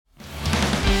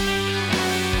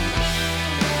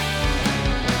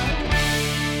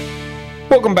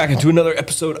Welcome back into another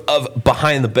episode of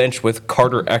Behind the Bench with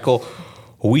Carter Eckel.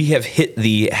 We have hit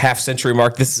the half-century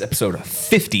mark. This is episode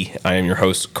 50. I am your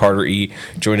host, Carter E.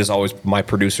 Joined as always by my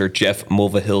producer, Jeff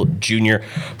Mulvihill Jr.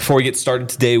 Before we get started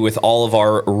today with all of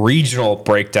our regional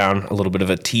breakdown, a little bit of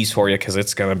a tease for you because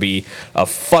it's going to be a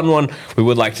fun one. We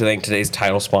would like to thank today's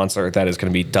title sponsor. That is going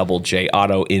to be Double J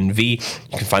Auto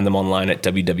NV. You can find them online at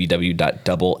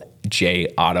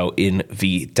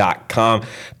www.doublejautonv.com.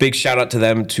 Big shout out to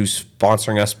them to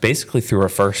sponsoring us basically through our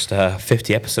first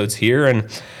 50 episodes here.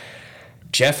 And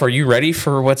Jeff, are you ready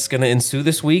for what's going to ensue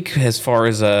this week? As far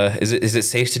as is it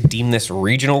safe to deem this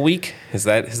regional week? Is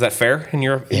that fair in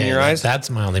your eyes? That's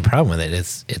my only problem with it.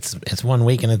 It's 1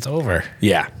 week and it's over.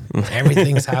 Yeah,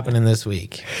 everything's happening this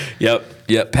week.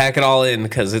 Yep. Pack it all in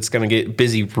because it's going to get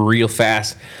busy real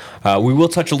fast. We will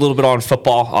touch a little bit on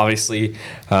football. Obviously,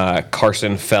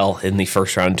 Carson fell in the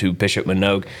first round to Bishop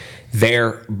Manogue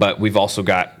there, but we've also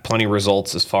got plenty of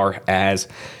results as far as,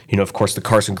 of course, the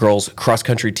Carson girls cross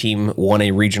country team won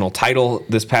a regional title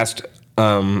this past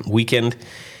weekend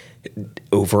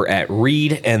over at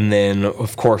Reed. And then,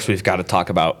 of course, we've got to talk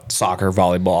about soccer,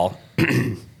 volleyball,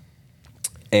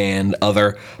 and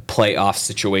other playoff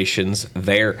situations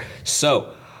there.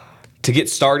 So, to get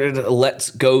started, let's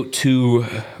go to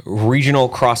regional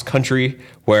cross country,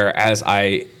 where, as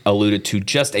I alluded to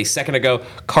just a second ago,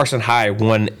 Carson High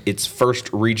won its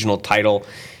first regional title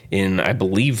in, I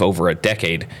believe, over a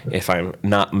decade, if I'm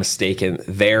not mistaken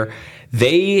there.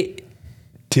 They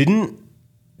didn't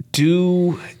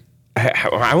do,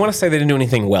 I want to say they didn't do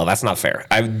anything well. That's not fair.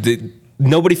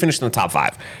 Nobody finished in the top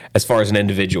five as far as an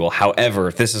individual.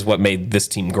 However, this is what made this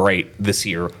team great this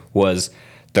year was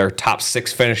their top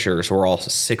six finishers were all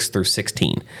 6 through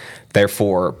 16.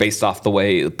 Therefore, based off the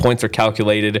way the points are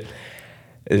calculated,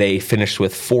 they finished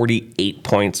with 48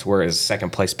 points, whereas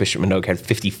second place Bishop Manogue had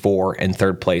 54, and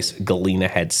third place Galena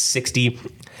had 60.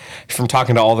 From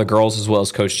talking to all the girls as well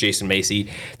as Coach Jason Macy,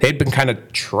 they had been kind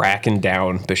of tracking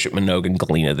down Bishop Manogue and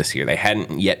Galena this year. They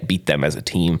hadn't yet beat them as a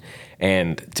team,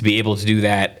 and to be able to do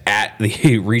that at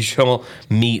the regional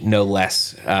meet, no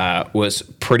less, was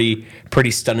pretty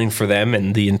stunning for them.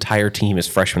 And the entire team is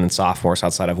freshmen and sophomores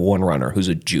outside of one runner who's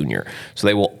a junior. So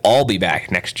they will all be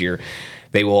back next year.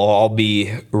 They will all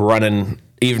be running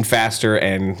even faster.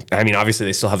 And, I mean, obviously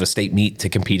they still have a state meet to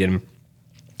compete in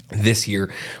this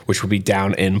year, which will be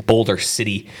down in Boulder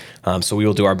City. So we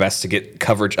will do our best to get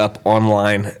coverage up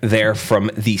online there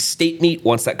from the state meet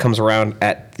once that comes around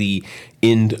at the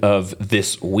end of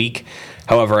this week.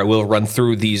 However, I will run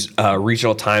through these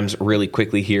regional times really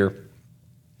quickly here.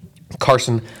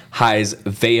 Carson High's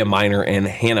Vea Minor and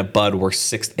Hannah Budd were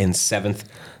 6th and 7th.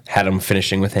 Had them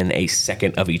finishing within a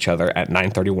second of each other at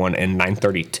 9:31 and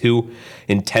 9:32.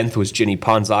 In 10th was Jenny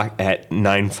Ponzak at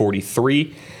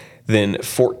 9:43. Then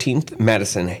 14th,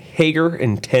 Madison Hager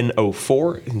in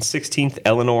 10:04. And 16th,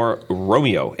 Eleanor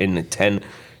Romeo in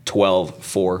 10:12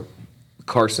 for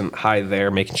Carson High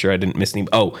there, making sure I didn't miss any.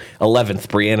 11th,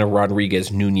 Brianna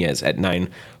Rodriguez Nunez at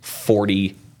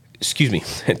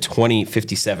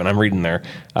 20:57. I'm reading there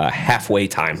halfway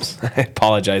times. I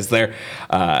apologize there.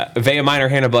 Vea Minor,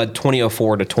 Hannah Budd,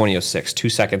 20:04 to 20:06. 2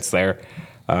 seconds there.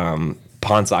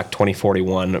 Ponzak,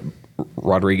 20:41.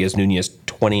 Rodriguez Nunez,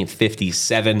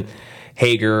 20:57.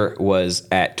 Hager was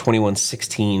at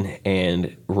 21:16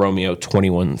 and Romeo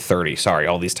 21:30. Sorry,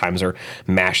 all these times are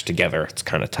mashed together. It's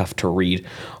kind of tough to read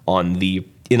on the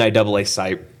NIAA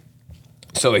site.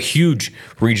 So a huge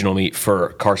regional meet for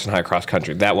Carson High Cross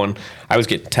Country. That one, I was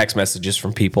getting text messages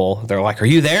from people. They're like, "Are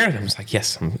you there?" And I was like,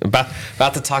 "Yes, I'm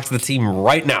about to talk to the team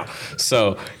right now."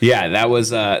 So yeah, that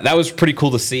was pretty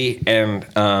cool to see, and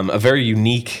a very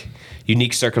unique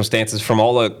circumstances from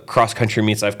all the cross country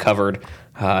meets I've covered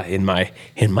in my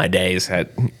days.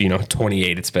 At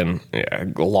 28, it's been a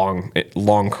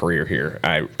long career here.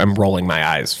 I'm rolling my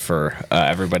eyes for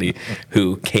everybody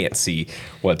who can't see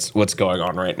what's going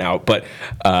on right now, but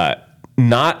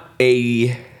not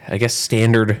a, I guess,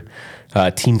 standard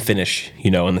team finish,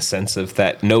 in the sense of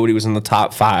that nobody was in the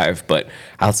top five, but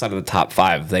outside of the top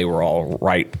five, they were all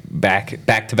right back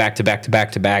to back,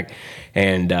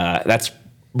 and that's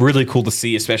really cool to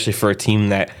see, especially for a team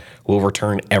that will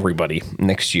return everybody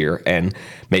next year and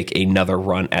make another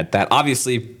run at that.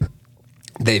 Obviously,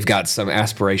 they've got some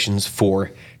aspirations for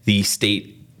the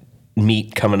state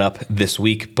meet coming up this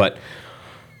week, but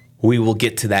we will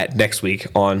get to that next week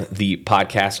on the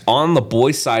podcast. On the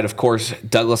boys' side, of course,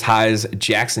 Douglas High's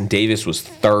Jackson Davis was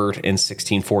third in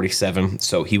 16:47,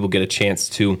 so he will get a chance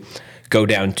to go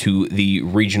down to the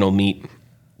regional meet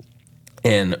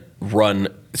and run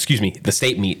the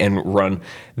state meet and run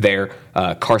there.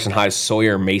 Carson High's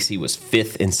Sawyer Macy was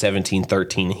 5th in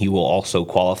 17:13. He will also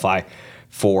qualify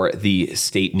for the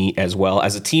state meet as well.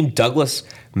 As a team, Douglas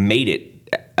made it,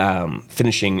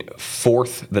 finishing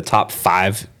 4th. The top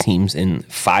 5 teams in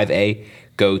 5A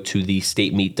go to the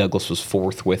state meet. Douglas was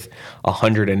 4th with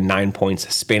 109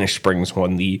 points. Spanish Springs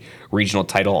won the regional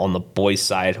title on the boys'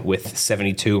 side with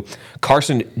 72.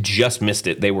 Carson just missed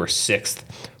it. They were 6th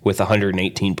with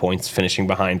 118 points, finishing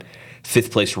behind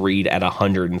 5th place Reed at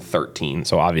 113.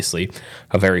 So obviously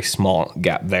a very small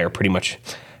gap there. Pretty much,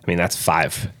 I mean, that's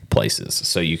 5 places.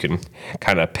 So you can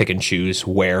kind of pick and choose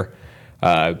where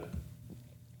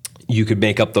you could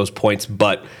make up those points,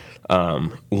 but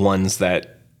ones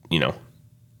that,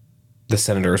 the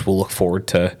Senators will look forward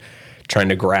to trying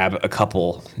to grab a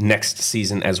couple next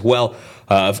season as well.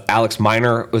 Alex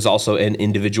Miner was also an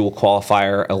individual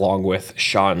qualifier along with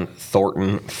Sean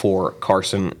Thornton for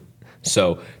Carson.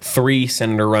 So 3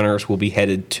 Senator runners will be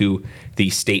headed to the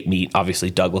state meet. Obviously,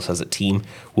 Douglas as a team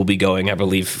will be going. I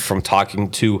believe from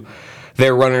talking to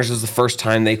their runners, is the first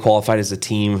time they qualified as a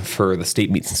team for the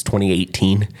state meet since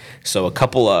 2018. So a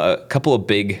couple of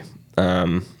big,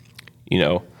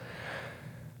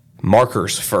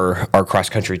 markers for our cross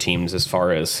country teams as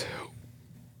far as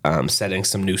setting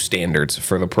some new standards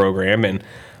for the program. And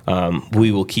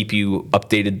we will keep you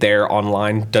updated there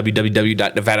online,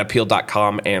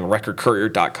 www.nevadaappeal.com and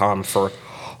recordcourier.com for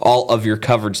all of your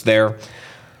coverage there.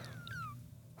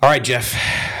 All right, Jeff,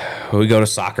 we go to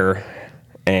soccer,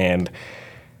 and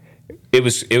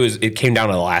it came down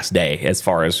to the last day as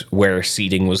far as where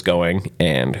seeding was going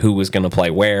and who was going to play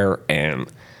where, and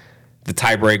the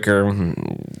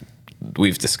tiebreaker.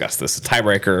 We've discussed this. The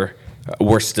tiebreaker,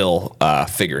 we're still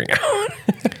figuring out.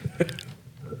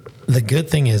 The good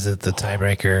thing is that the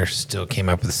tiebreaker still came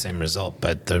up with the same result,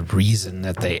 but the reason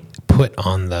that they put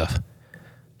on the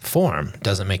form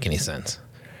doesn't make any sense.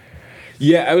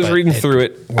 Yeah, I was reading through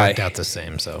it. Worked out the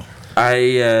same, so.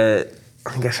 I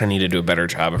guess I need to do a better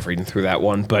job of reading through that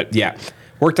one. But yeah,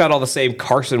 worked out all the same.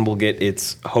 Carson will get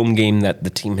its home game that the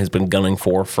team has been gunning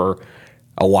for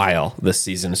a while this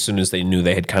season. As soon as they knew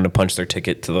they had kind of punched their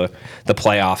ticket to the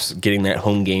playoffs, getting that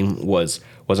home game was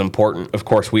important. Of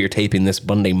course, we are taping this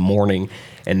Monday morning,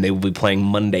 and they will be playing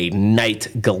Monday night.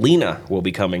 Galena will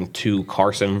be coming to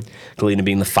Carson. Galena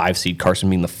being the 5 seed, Carson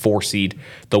being the 4 seed.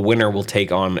 The winner will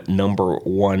take on number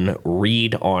 1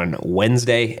 Reed on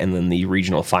Wednesday, and then the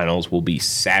regional finals will be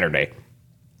Saturday.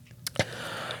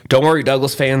 Don't worry,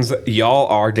 Douglas fans, y'all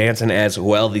are dancing as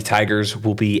well. The Tigers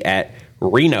will be at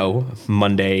Reno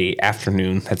Monday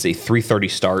afternoon. That's a 3:30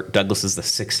 start. Douglas is the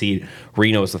 6 seed.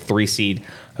 Reno is the 3 seed.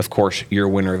 Of course, your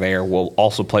winner there will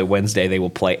also play Wednesday. They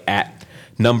will play at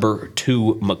number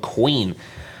 2 McQueen.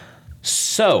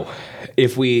 So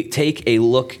if we take a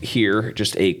look here,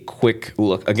 just a quick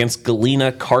look against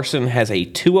Galena, Carson has a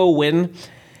 2-0 win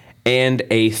and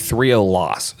a 3-0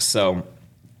 loss. So,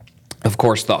 of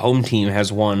course, the home team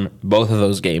has won both of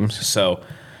those games. So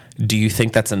do you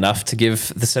think that's enough to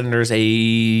give the Senators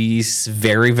a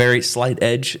very, very slight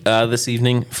edge this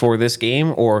evening for this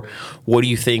game? Or what do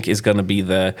you think is going to be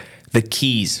the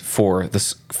keys for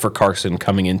Carson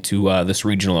coming into this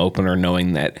regional opener,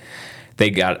 knowing that they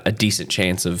got a decent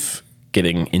chance of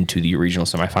getting into the regional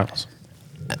semifinals?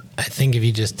 I think if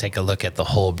you just take a look at the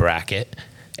whole bracket,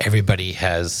 everybody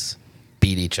has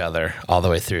beat each other all the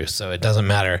way through. So it doesn't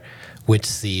matter which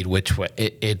seed, which way.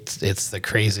 It's the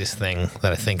craziest thing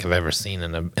that I think I've ever seen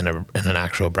in an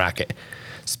actual bracket.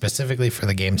 Specifically for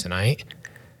the game tonight,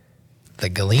 the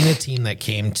Galena team that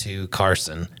came to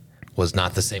Carson was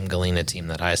not the same Galena team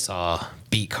that I saw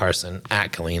beat Carson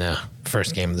at Galena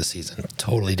first game of the season.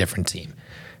 Totally different team.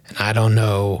 And I don't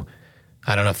know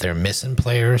if they're missing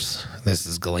players. This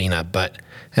is Galena,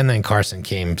 and then Carson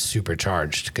came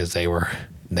supercharged because they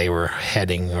were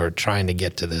heading or trying to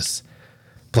get to this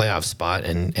playoff spot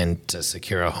and to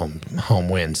secure a home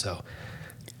win. So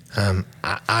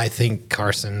I think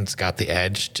Carson's got the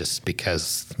edge just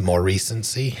because more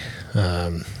recency.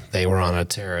 They were on a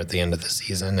tear at the end of the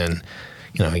season, and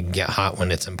you can get hot when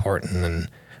it's important. And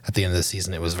at the end of the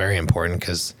season, it was very important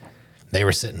because they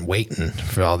were sitting waiting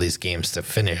for all these games to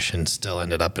finish and still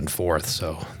ended up in 4th.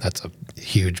 So that's a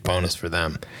huge bonus for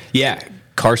them. Yeah.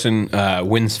 Carson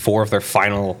wins 4 of their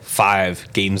final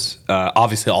 5 games,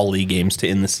 obviously all league games to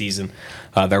end the season.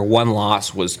 Their one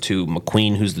loss was to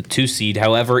McQueen, who's the 2 seed.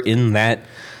 However, in that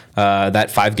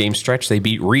 5-game stretch, they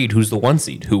beat Reed, who's the 1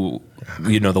 seed, who,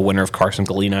 the winner of Carson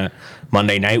Galena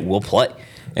Monday night will play.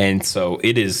 And so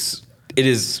it is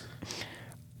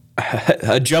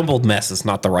a jumbled mess is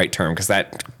not the right term, because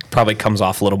that probably comes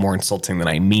off a little more insulting than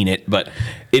I mean it, but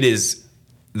it is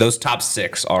those top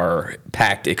 6 are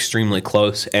packed extremely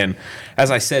close. And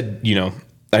as I said,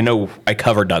 I know I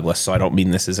cover Douglas, so I don't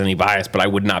mean this as any bias, but I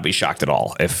would not be shocked at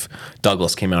all if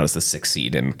Douglas came out as the 6th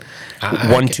seed and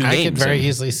won 2 games. I could very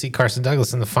easily see Carson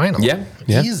Douglas in the final. Yeah.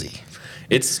 Easy.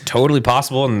 It's totally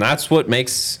possible, and that's what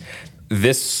makes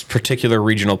this particular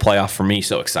regional playoff for me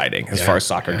so exciting as far as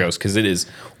soccer goes, because it is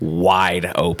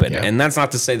wide open. And that's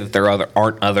not to say that there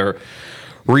aren't other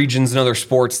regions and other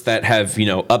sports that have,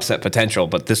 upset potential,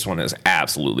 but this one is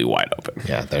absolutely wide open.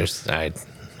 Yeah,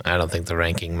 I don't think the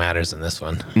ranking matters in this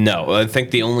one. No, I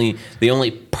think the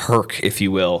only perk, if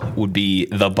you will, would be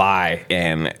the bye,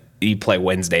 and you play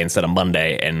Wednesday instead of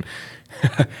Monday. And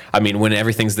I mean, when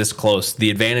everything's this close, the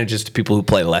advantage is to people who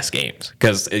play less games,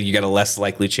 because you got a less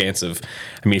likely chance of,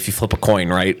 if you flip a coin,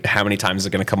 right, how many times is it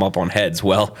going to come up on heads?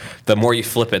 Well, the more you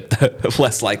flip it, the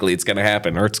less likely it's going to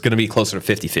happen, or it's going to be closer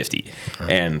to 50-50.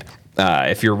 And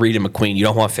if you're Reed and McQueen, you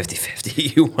don't want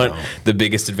 50-50. You want the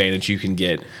biggest advantage you can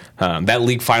get. That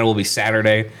league final will be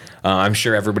Saturday. I'm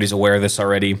sure everybody's aware of this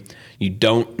already. You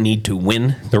don't need to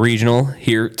win the regional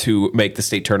here to make the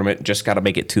state tournament. Just got to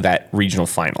make it to that regional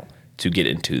final to get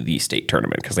into the state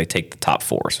tournament, because they take the top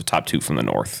 4, so top 2 from the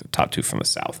north, top 2 from the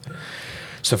south.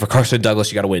 So for Carson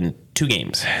Douglas, you got to win 2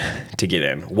 games to get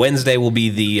in. Wednesday will be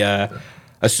the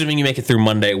assuming you make it through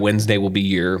Monday, Wednesday will be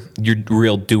your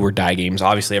real do or die games.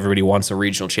 Obviously, everybody wants a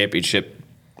regional championship.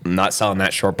 I'm not selling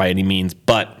that short by any means,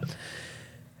 but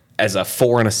as a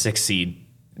 4 and a 6 seed,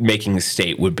 making the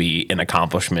state would be an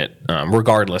accomplishment,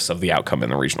 regardless of the outcome in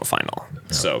the regional final.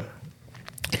 Yeah. So,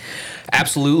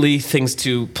 absolutely,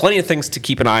 plenty of things to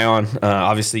keep an eye on.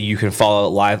 Obviously, you can follow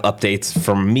live updates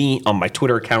from me on my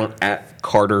Twitter account at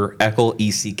Carter Eckl,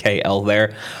 ECKL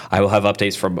there. I will have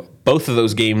updates from both of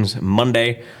those games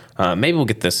Monday. Maybe we'll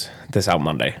get this out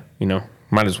Monday.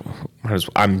 Might as well.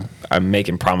 I'm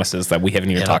making promises that we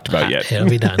haven't even talked about yet. It'll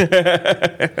be done.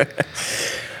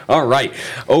 All right,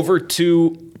 over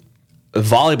to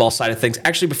volleyball side of things.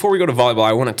 Actually, before we go to volleyball,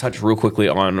 I want to touch real quickly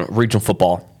on regional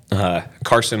football.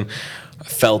 Carson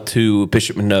fell to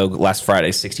Bishop Manogue last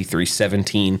Friday,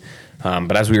 63-17.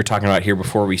 But as we were talking about here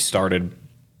before we started,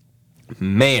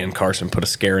 man, Carson put a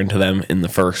scare into them in the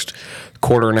first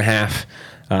quarter and a half.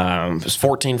 It was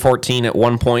 14-14 at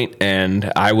one point,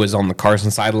 and I was on the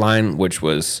Carson sideline, which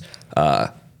was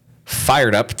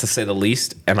fired up, to say the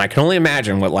least. And I can only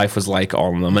imagine what life was like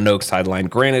on the Manogue sideline.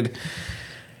 Granted,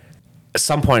 at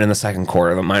some point in the second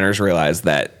quarter, the Miners realized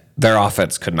that their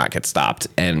offense could not get stopped,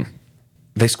 and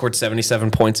they scored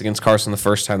 77 points against Carson the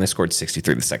first time. They scored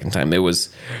 63 the second time. It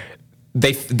was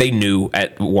they knew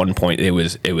at one point it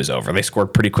was over. They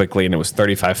scored pretty quickly, and it was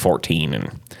 35-14,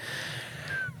 and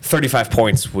 35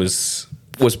 points was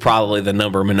probably the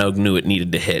number Manogue knew it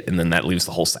needed to hit, and then that leaves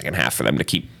the whole second half for them to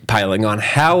keep piling on.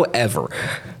 However,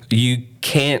 you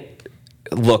can't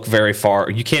look very far.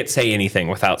 You can't say anything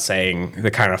without saying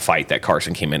the kind of fight that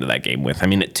Carson came into that game with. I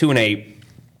mean, at 2-8,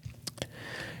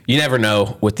 you never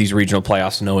know with these regional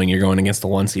playoffs, knowing you're going against the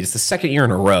 1 seed. It's the second year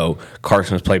in a row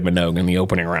Carson has played Manogue in the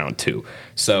opening round too.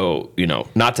 So,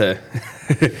 not to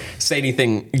say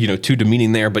anything, too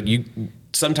demeaning there, but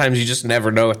sometimes you just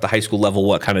never know at the high school level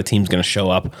what kind of team's going to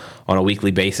show up on a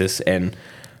weekly basis. And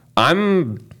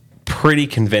I'm pretty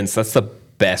convinced that's the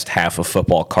best half of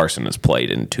football Carson has played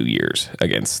in 2 years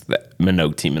against the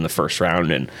Manogue team in the first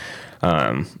round. And,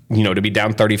 to be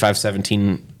down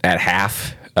 35-17 at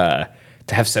half,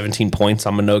 to have 17 points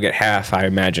on Manogue at half, I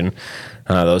imagine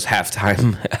those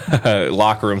halftime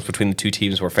locker rooms between the two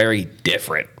teams were very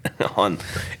different on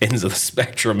ends of the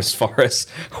spectrum as far as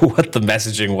what the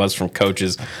messaging was from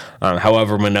coaches.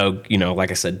 However, Manogue,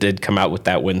 like I said, did come out with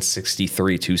that win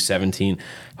 63-17.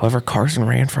 However, Carson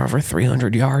ran for over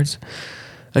 300 yards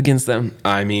against them.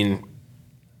 I mean,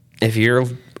 if you're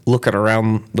looking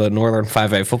around the Northern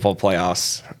 5A football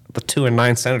playoffs, the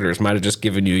 2-9 Senators might have just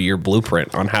given you your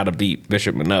blueprint on how to beat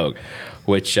Bishop Manogue,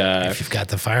 which if you've got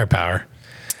the firepower.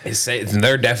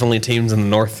 There are definitely teams in the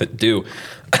North that do,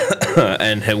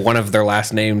 and one of their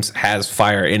last names has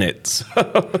fire in it. So,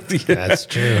 that's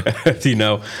true.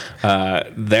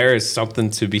 There is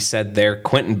something to be said there.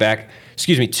 Quentin Beck,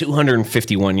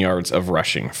 251 yards of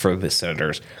rushing for the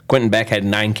Senators. Quentin Beck had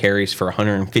 9 carries for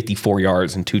 154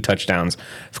 yards and 2 touchdowns.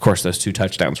 Of course, those 2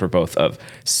 touchdowns were both of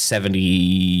 70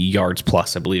 yards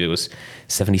plus. I believe it was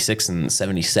 76 and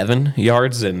 77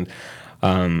 yards. And,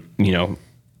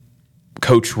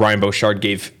 Coach Ryan Beauchard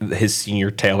gave his senior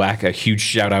tailback a huge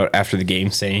shout out after the game,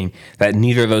 saying that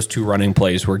neither of those 2 running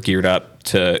plays were geared up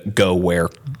to go where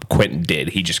Quentin did.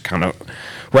 He just kind of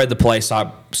read the play,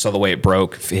 saw the way it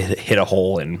broke, hit a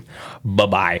hole, and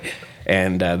bye-bye.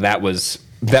 And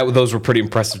those were pretty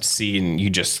impressive to see. And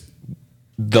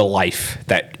the life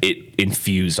that it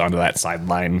infused onto that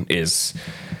sideline is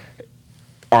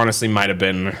honestly might have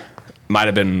been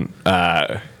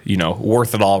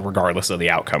worth it all regardless of the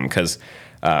outcome, because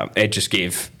it just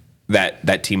gave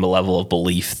that team a level of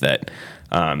belief that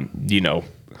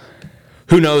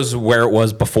who knows where it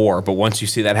was before, but once you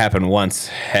see that happen once,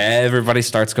 everybody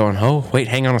starts going, oh wait,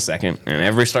 hang on a second, and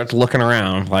everybody starts looking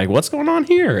around like, what's going on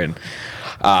here? And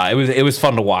it was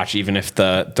fun to watch, even if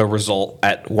the result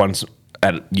at one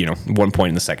point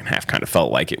in the second half kind of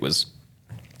felt like it was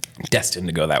destined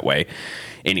to go that way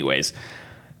anyways.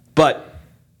 But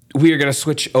we are going to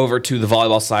switch over to the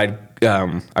volleyball side.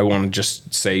 I want to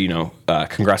just say,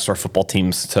 congrats to our football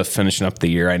teams to finishing up the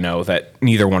year. I know that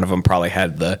neither one of them probably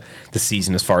had the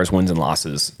season as far as wins and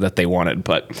losses that they wanted,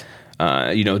 but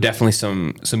definitely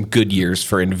some good years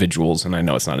for individuals. And I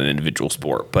know it's not an individual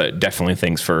sport, but definitely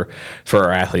things for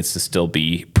our athletes to still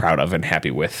be proud of and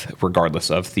happy with,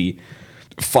 regardless of the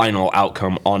final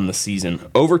outcome on the season.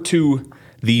 Over to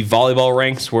the volleyball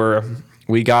ranks, where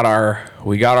we got our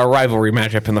rivalry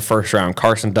matchup in the first round.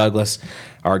 Carson Douglas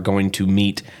are going to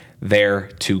meet there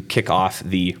to kick off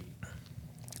the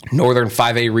Northern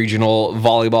 5A Regional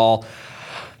Volleyball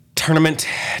Tournament.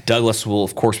 Douglas will,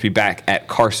 of course, be back at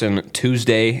Carson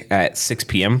Tuesday at 6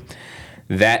 p.m.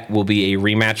 That will be a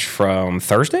rematch from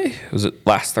Thursday. Was it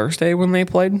last Thursday when they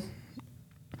played?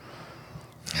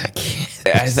 I can't.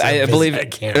 I believe. I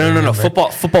can't No. remember.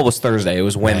 Football was Thursday. It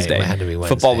was Wednesday. Right, it had to be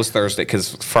Wednesday. Football was Thursday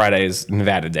because Friday is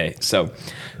Nevada Day. So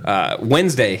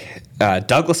Wednesday,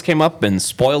 Douglas came up and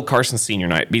spoiled Carson senior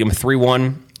night. Beat him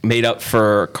 3-1. Made up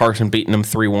for Carson beating them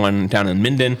 3-1 down in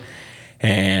Minden.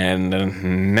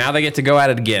 And now they get to go at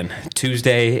it again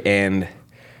Tuesday, and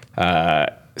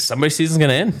somebody's season's going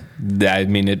to end. I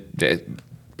mean, it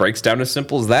breaks down as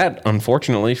simple as that,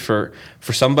 unfortunately, for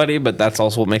somebody, but that's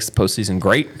also what makes the postseason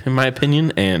great, in my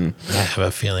opinion. And I have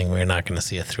a feeling we're not going to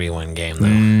see a 3-1 game, though.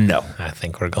 No. I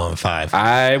think we're going 5.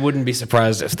 I wouldn't be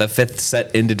surprised if the fifth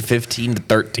set ended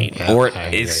 15-13, or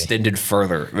it extended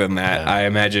further than that. Yeah. I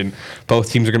imagine both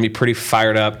teams are going to be pretty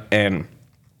fired up, and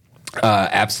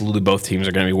absolutely both teams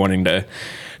are going to be wanting to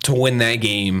win that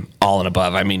game all and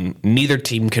above. I mean, neither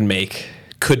team could make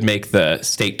the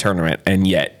state tournament, and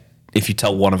yet if you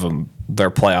tell one of them their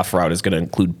playoff route is going to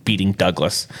include beating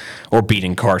Douglas or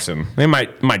beating Carson, they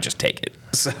might just take it.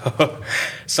 So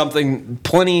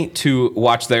plenty to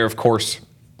watch there. Of course,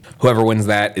 whoever wins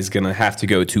that is going to have to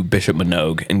go to Bishop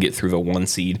Manogue and get through the 1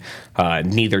 seed.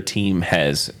 Neither team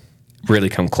has really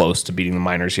come close to beating the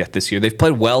Miners yet this year. They've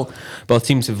played well. Both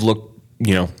teams have looked,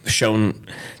 shown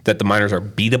that the Miners are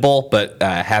beatable, but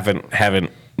haven't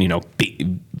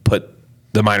put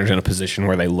the Miners in a position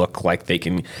where they look like they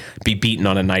can be beaten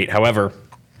on a night. However,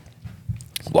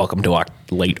 welcome to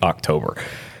late October.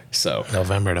 So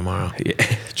November tomorrow. Yeah,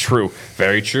 true.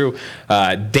 Very true.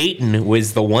 Dayton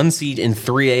was the 1 seed in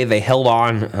 3A. They held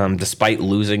on despite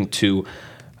losing to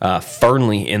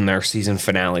Fernley in their season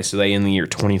finale. So they end the year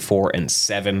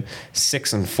 24-7,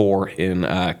 6-4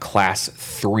 in Class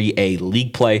 3A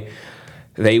league play.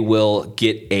 They will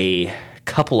get a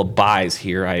couple of buys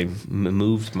here. I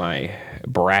moved my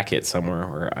bracket somewhere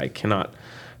where I cannot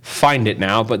find it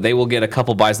now, but they will get a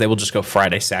couple buys. They will just go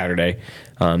Friday, Saturday.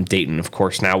 Dayton, of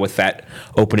course, now with that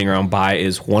opening round bye,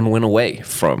 is 1 win away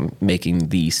from making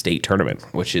the state tournament,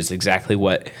 which is exactly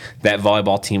what that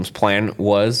volleyball team's plan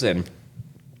was. And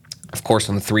of course,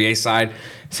 on the 3A side,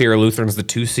 Sierra Lutheran's the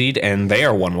 2 seed, and they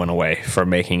are 1 win away from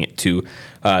making it to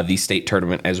the state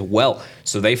tournament as well.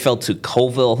 So they fell to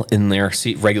Colville in their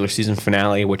regular season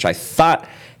finale, which I thought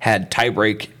had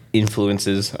tiebreak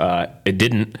influences. It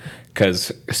didn't,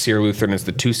 because Sierra Lutheran is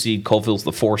the 2 seed, Colville's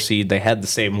the 4 seed. They had the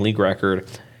same league record,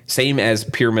 same as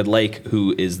Pyramid Lake,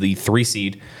 who is the 3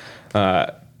 seed.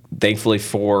 Thankfully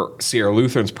for Sierra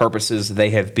Lutheran's purposes, they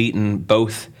have beaten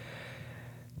both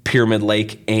Pyramid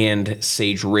Lake and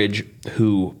Sage Ridge,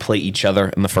 who play each other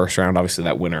in the first round. Obviously,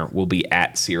 that winner will be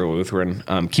at Sierra Lutheran.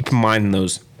 Keep in mind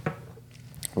those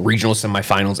regional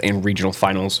semifinals and regional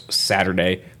finals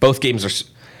Saturday. Both games are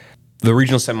the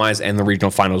regional semis and the regional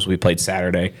finals will be played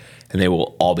Saturday, and they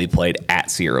will all be played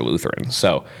at Sierra Lutheran.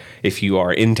 So if you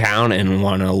are in town and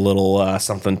want a little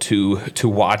something to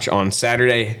watch on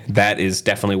Saturday, that is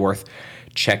definitely worth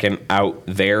checking out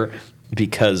there,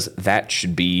 because that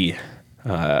should be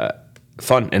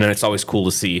fun. And then it's always cool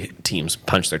to see teams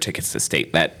punch their tickets to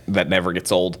state. That never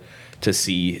gets old, to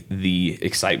see the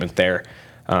excitement there.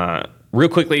 Real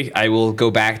quickly, I will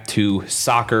go back to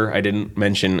soccer. I didn't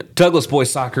mention Douglas boys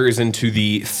soccer is into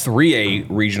the 3A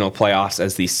regional playoffs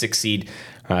as the 6 seed.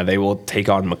 They will take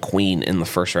on McQueen in the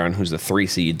first round, who's the 3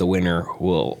 seed. The winner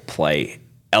will play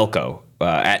Elko,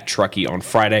 at Truckee on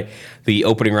Friday. The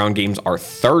opening round games are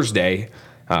Thursday.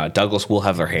 Douglas will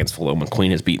have their hands full.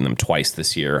 McQueen has beaten them twice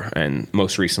this year, and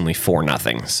most recently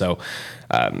 4-0. So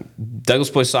Douglas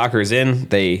Boys Soccer is in.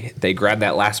 They grabbed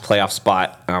that last playoff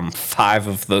spot. 5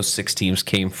 of those 6 teams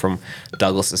came from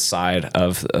Douglas's side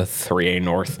of 3A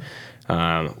North,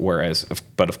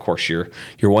 but of course your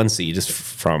 1 seed is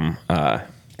from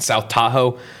South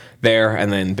Tahoe there,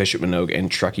 and then Bishop Manogue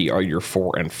and Truckee are your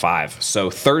 4 and 5. So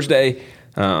Thursday,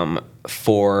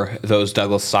 for those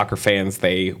Douglas soccer fans,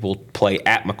 they will play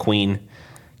at McQueen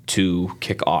to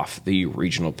kick off the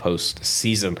regional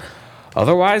postseason.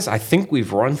 Otherwise, I think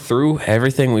we've run through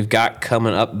everything we've got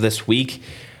coming up this week.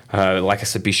 Like I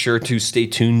said, be sure to stay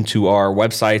tuned to our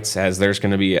websites, as there's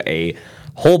going to be a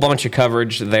whole bunch of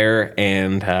coverage there,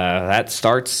 and that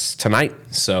starts tonight.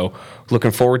 So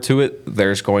looking forward to it.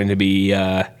 There's going to be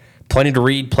plenty to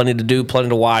read, plenty to do, plenty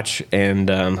to watch, and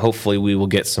hopefully we will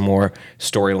get some more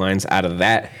storylines out of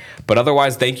that. But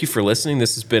otherwise, thank you for listening.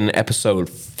 This has been episode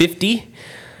 50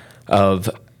 of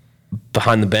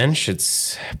Behind the Bench.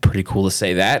 It's pretty cool to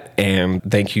say that. And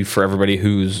thank you for everybody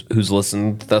who's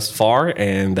listened thus far,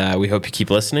 and we hope you keep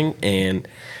listening. And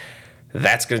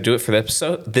that's going to do it for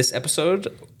this episode.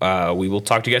 We will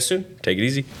talk to you guys soon. Take it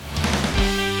easy.